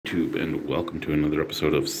YouTube, and welcome to another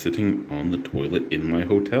episode of Sitting on the Toilet in My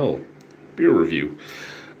Hotel beer review.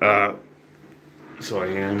 So I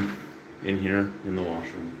am in here in the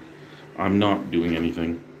washroom. I'm not doing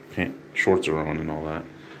anything. Shorts are on and all that.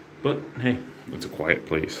 But hey, it's a quiet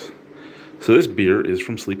place. So this beer is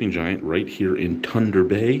from Sleeping Giant right here in Thunder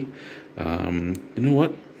Bay. You know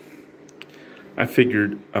what? I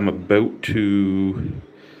figured I'm about to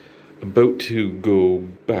go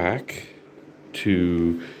back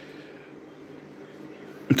to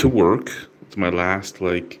work. It's my last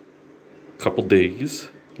couple days.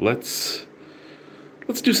 Let's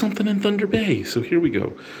do something in Thunder Bay. So here we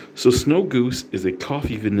go. So Snow Goose is a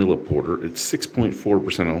coffee vanilla porter. It's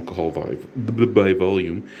 6.4% alcohol by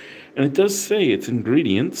volume, and it does say its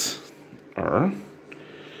ingredients are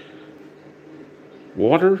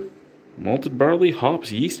water, malted barley,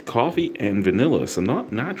 hops, yeast, coffee, and vanilla. So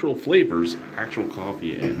not natural flavors, actual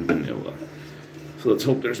coffee and vanilla. So let's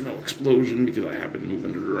hope there's no explosion because I have been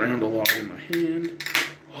moving it around a lot in my hand.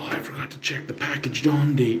 Oh, I forgot to check the packaged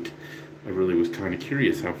on date. I really was kind of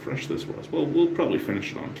curious how fresh this was. Well, we'll probably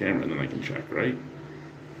finish it on camera and then I can check, right?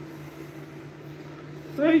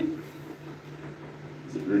 Right?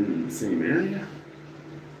 Is it written in the same area?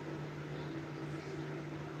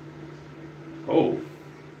 Oh.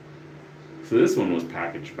 So this one was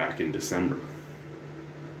packaged back in December.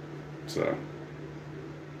 So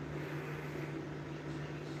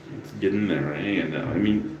it's getting there, eh? And I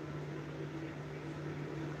mean,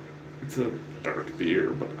 it's a dark beer,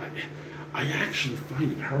 but I actually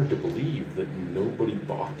find it hard to believe that nobody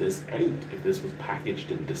bought this out if this was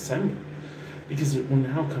packaged in December, because we're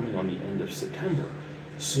now coming on the end of September.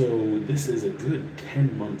 So this is a good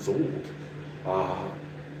 10 months old.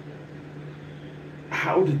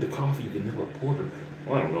 How did the coffee vanilla porter,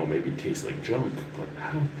 well, I don't know, maybe it tastes like junk, but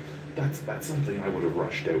how, that's something I would have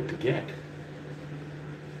rushed out to get.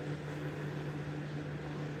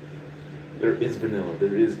 There is vanilla,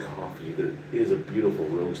 there is coffee, there is a beautiful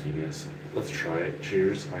roastiness. Let's try it.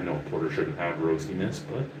 Cheers. I know porter shouldn't have roastiness,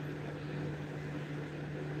 but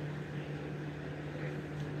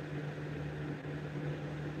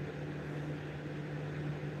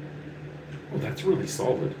oh, that's really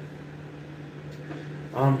solid.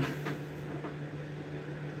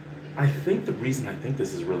 I think the reason I think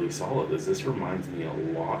this is really solid is this reminds me a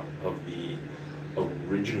lot of the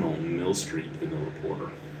original Mill Street vanilla porter.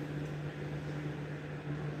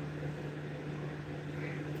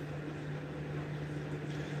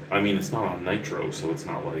 I mean, it's not on nitro, so it's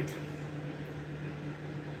not like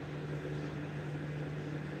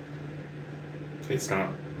it's not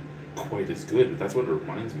quite as good, but that's what it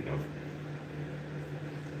reminds me of.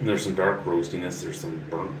 And there's some dark roastiness, there's some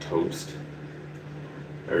burnt toast,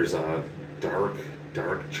 there's a dark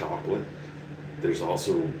chocolate, there's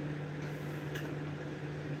also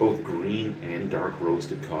both green and dark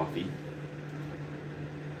roasted coffee,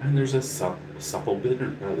 and there's a supple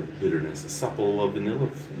bitterness, a supple vanilla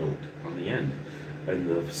note on the end, and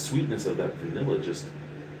the sweetness of that vanilla just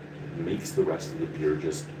makes the rest of the beer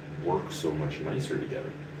just work so much nicer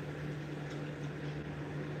together.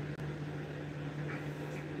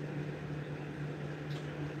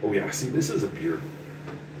 Oh yeah, see, this is a beer.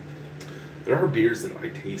 There are beers that I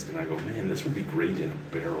taste and I go, man, this would be great in a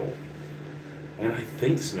barrel. And I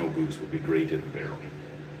think Snow Goose would be great in a barrel.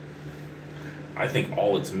 I think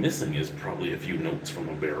all it's missing is probably a few notes from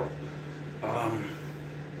a barrel. I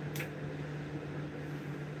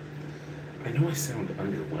know I sound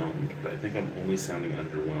underwhelmed, but I think I'm only sounding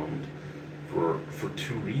underwhelmed for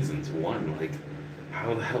two reasons. One, like,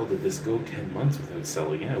 how the hell did this go 10 months without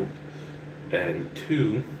selling out? And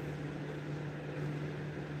two,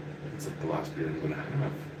 it's like the last beer I'm going to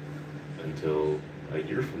have until a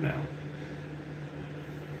year from now.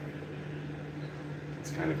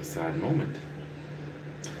 It's kind of a sad moment.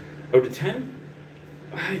 Out of 10,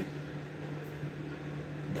 I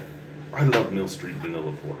love Mill Street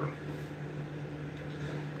vanilla porter.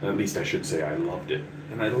 At least I should say I loved it.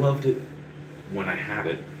 And I loved it when I had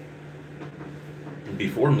it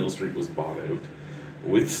before Mill Street was bought out,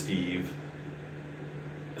 with Steve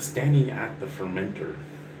standing at the fermenter,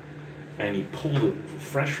 and he pulled it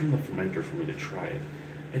fresh from the fermenter for me to try it,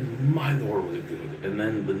 and my lord was it good. And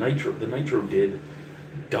then the nitro did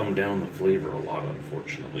dumb down the flavor a lot,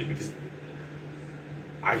 unfortunately, because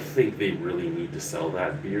I think they really need to sell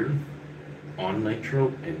that beer on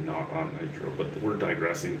nitro and not on nitro. But we're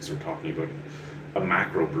digressing because we're talking about a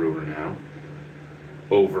macro brewer now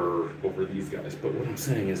over these guys. But what I'm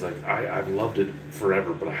saying is, like, I've loved it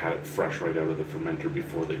forever, but I had it fresh right out of the fermenter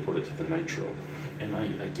before they put it to the nitro, and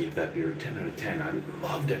I gave that beer a 10 out of 10. I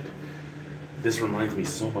loved it. This reminds me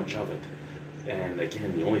so much of it. And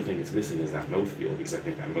again, the only thing it's missing is that mouthfeel, because I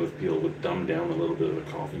think that mouthfeel would dumb down a little bit of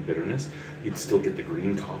the coffee bitterness. You'd still get the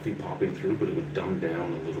green coffee popping through, but it would dumb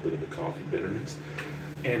down a little bit of the coffee bitterness.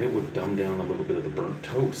 And it would dumb down a little bit of the burnt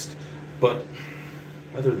toast. But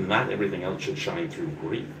other than that, everything else should shine through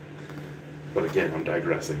great. But again, I'm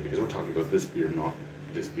digressing, because we're talking about this beer, not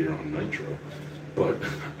this beer on nitro. But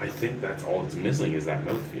I think that's all it's missing is that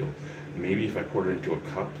mouthfeel. Maybe if I poured it into a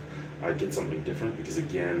cup, I'd get something different, because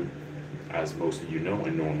again, as most of you know, I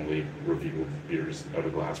normally review beers out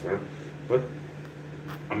of glassware, but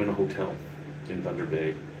I'm in a hotel in Thunder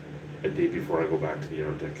Bay a day before I go back to the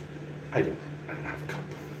Arctic. I don't have a cup.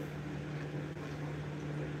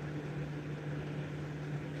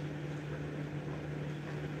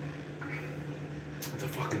 It's a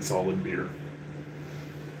fucking solid beer.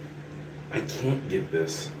 I can't give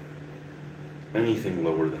this anything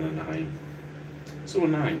lower than a 9. So a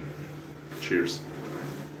 9. Cheers.